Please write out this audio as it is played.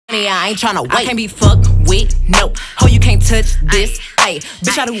Me, I ain't tryna wait. I can't be fucked with, nope. Ho, you can't touch this, ayy.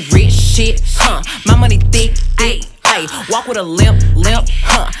 Bitch, I do rich shit, huh? My money thick, ayy. Walk with a limp,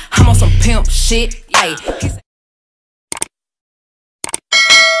 huh? I'm on some pimp shit, ayy.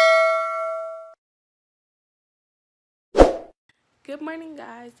 Good morning,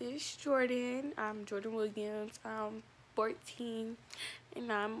 guys. It's Jordan. I'm Jordan Williams. I'm 14,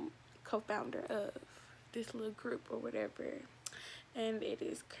 and I'm co-founder of this little group or whatever. And it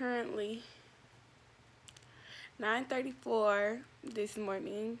is currently 9:34 this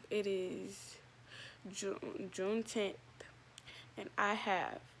morning. It is June 10th, and I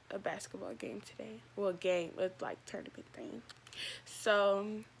have a basketball game today. Well, game, it's like tournament thing. So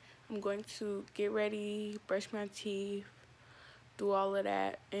I'm going to get ready, brush my teeth, do all of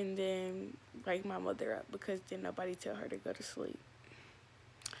that, and then wake my mother up because then nobody tell her to go to sleep.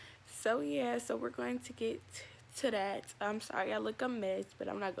 So yeah, so we're going to get to that. I'm sorry I look a mess, but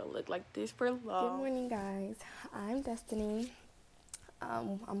I'm not gonna look like this for long. Good morning, guys. I'm Destinee.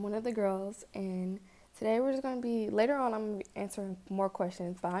 I'm one of the girls, and today we're just gonna be, later on I'm gonna be answering more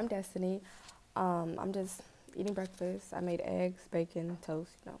questions, but I'm Destinee. I'm just eating breakfast. I made eggs, bacon,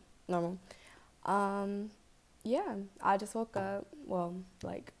 toast, normal. Yeah, I just woke up, well,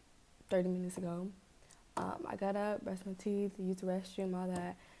 like 30 minutes ago. I got up, brushed my teeth, used the restroom, all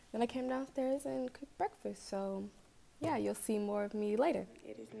that. Then I came downstairs and cooked breakfast. So, yeah, you'll see more of me later.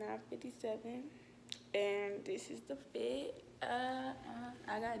 It is 9:57, and this is the fit. I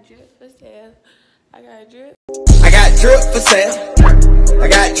got drip for sale. I got drip. I got drip for sale. I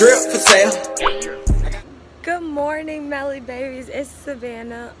got drip for sale. Good morning, Melly babies. It's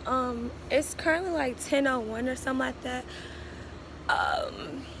Savannah. It's currently like 10:01 or something like that. I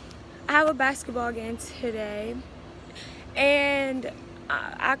have a basketball game today, and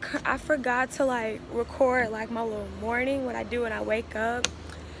I forgot to like record like my little morning, what I do when I wake up.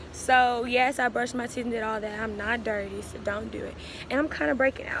 So yes, I brushed my teeth and did all that. I'm not dirty, so don't do it. And I'm kind of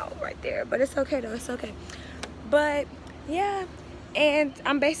breaking out right there, but it's okay though, it's okay. But yeah, and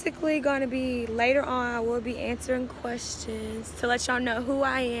I'm basically going to be, later on I will be answering questions to let y'all know who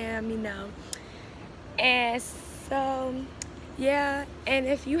I am, And so yeah, and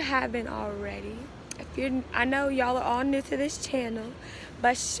if you haven't already, I know y'all are all new to this channel,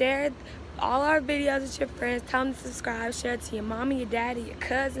 but share all our videos with your friends. Tell them to subscribe. Share it to your mommy, your daddy, your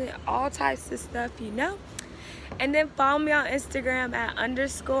cousin, all types of stuff, And then follow me on Instagram at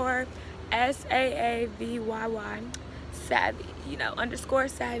 _SAAVYY savvy,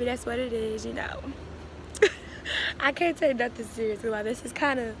 _savvy. That's what it is, I can't take nothing seriously. Like, this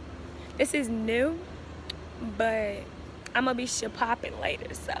is new, but I'm gonna be popping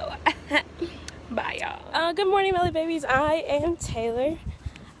later, so bye, y'all. Good morning, Melly babies. I am Taylor.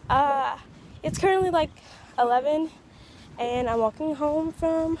 It's currently like 11, and I'm walking home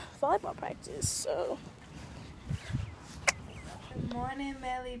from volleyball practice, so. Good morning,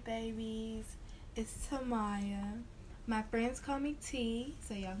 Melly babies. It's Tomaya. My friends call me T,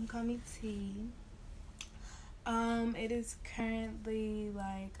 so y'all can call me T. It is currently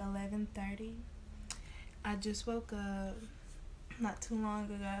like 11:30. I just woke up not too long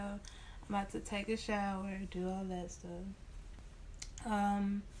ago. I'm about to take a shower, do all that stuff.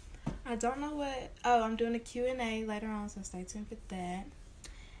 I don't know what, I'm doing a Q&A later on, so stay tuned for that.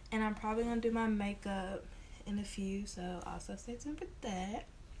 And I'm probably going to do my makeup in a few, so also stay tuned for that.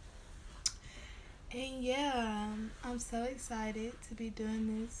 And yeah, I'm so excited to be doing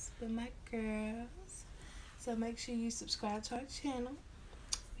this with my girls. So make sure you subscribe to our channel.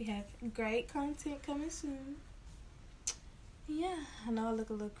 We have great content coming soon. Yeah, I know I look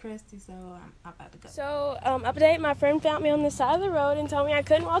a little crusty, so I'm about to go. So, update, my friend found me on the side of the road and told me I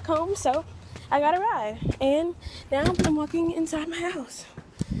couldn't walk home, so I got a ride. And now I'm walking inside my house.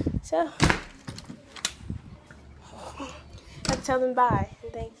 So, I have to tell them bye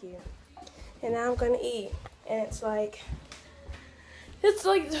and thank you. And now I'm gonna eat. And it's like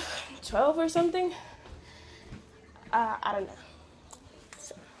 12 or something. I don't know.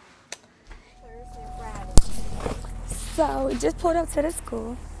 So we just pulled up to the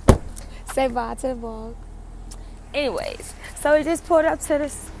school. Say bye to the vlog. Anyways, so we just pulled up to the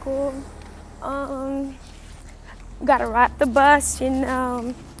school. Gotta ride the bus,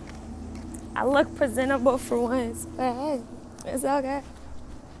 I look presentable for once, but hey, it's okay.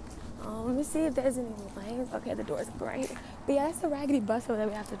 Let me see if there's any lanes. Okay, the door's right here. But yeah, that's a raggedy bus over there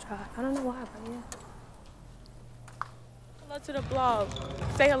we have to drive. I don't know why, but yeah. Hello to the vlog.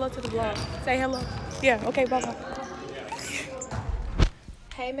 Say hello to the vlog. Say hello. Yeah, okay, bye-bye.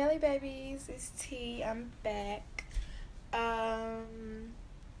 Hey Melly babies, it's T. I'm back.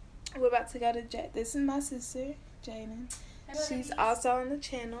 We're about to go to this is my sister, Jadin. She's also on the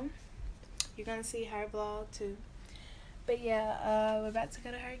channel. You're gonna see her vlog too. But yeah, we're about to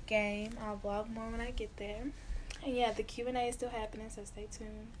go to her game. I'll vlog more when I get there. And yeah, the Q&A is still happening, so stay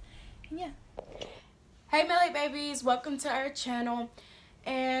tuned. And yeah. Hey Melly babies, welcome to our channel.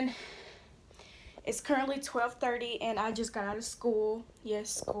 And it's currently 12:30 and I just got out of school. Yes,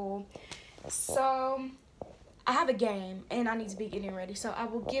 school. So I have a game and I need to be getting ready. So I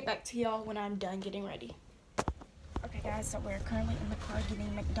will get back to y'all when I'm done getting ready. Okay guys, so we're currently in the car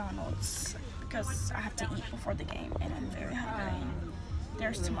getting McDonald's because I have to eat before the game and I'm very hungry.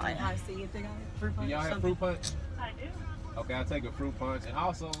 There's Tomaya. Y'all have fruit punch? I do. Okay, I'll take a fruit punch. And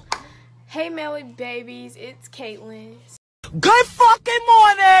also... Hey Melly babies, it's Catelon. Good fucking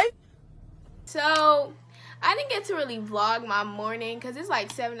morning! So, I didn't get to really vlog my morning because it's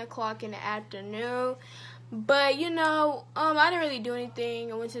like 7 o'clock in the afternoon. But, you know, I didn't really do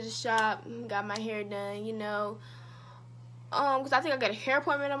anything. I went to the shop, got my hair done, you know. Because I think I got a hair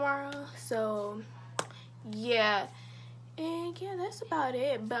appointment tomorrow. So, yeah. And, yeah, that's about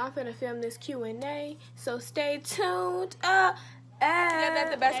it. But I'm finna film this Q&A. So, stay tuned. Yeah,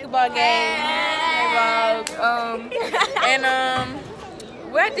 that's the basketball game. And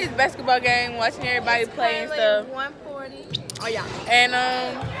we're at this basketball game watching everybody play and stuff. 140. Oh yeah. And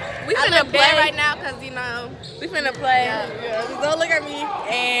we finna play right now because you know we finna play. Yeah. Don't look at me.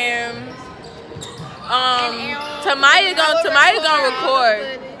 And Tomaya gonna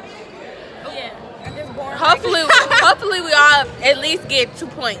record. Yeah. Hopefully we all at least get 2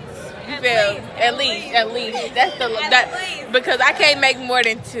 points. You feel? At least. That's because I can't make more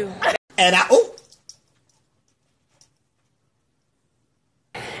than 2. And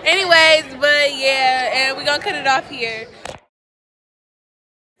Anyways, but yeah, and we're gonna cut it off here.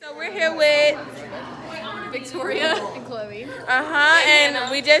 So we're here with Victoria and Chloe. And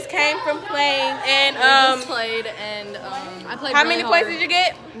we just came from playing and We just played and I played. How really many hard. points did you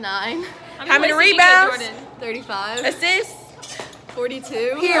get? 9. How many rebounds? Jordan? 35. Assists?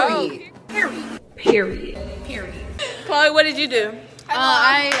 42. Period. Chloe, what did you do?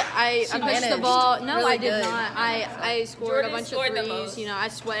 I pushed the managed. ball. No, Really I did good. not. I scored a bunch of scored the threes. most. You know, I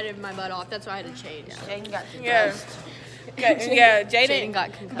sweated my butt off. That's why I had to change. Yeah, Jadin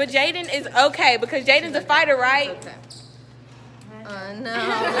got concussed. But Jadin is okay because Jadin's a fighter, right? No.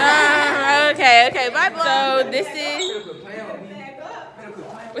 Okay. Bye. So this is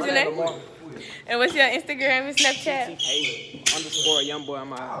what's your name? And what's your Instagram and Snapchat? _youngboy on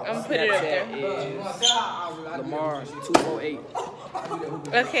my I'm put it up there. Lamar 248.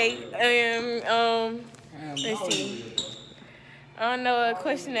 Okay. Let's see. I don't know what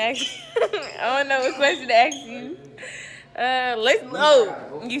question to ask you.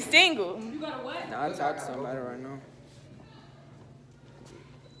 You single? Nah, I talk to somebody right now.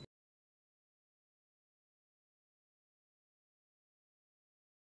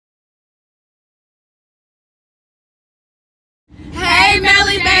 Hey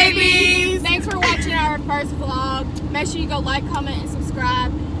Melly babies! Thanks for watching our first vlog. Make sure you go like, comment, and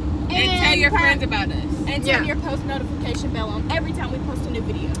subscribe. And tell your friends about us. And turn your post notification bell on every time we post a new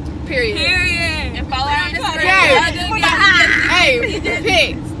video. Period. And follow our Instagram.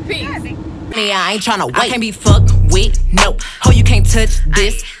 Hey, peace. Me, I ain't tryna wait. I can't be fucked with, nope. Ho, you can't touch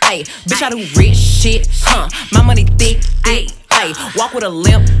this, ayy. Bitch, I do rich shit, huh? My money thick, ayy. Walk with a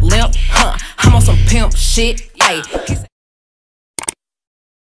limp, huh? I'm on some pimp shit, ayy.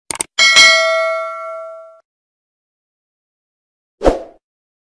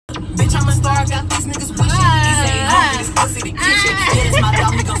 Bitch, I'm a star, got these niggas wishing. He say, oh, this pussy the kitchen. It is my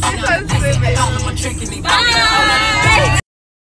dog, he gon' sit down and listen. I don't know my trick in me.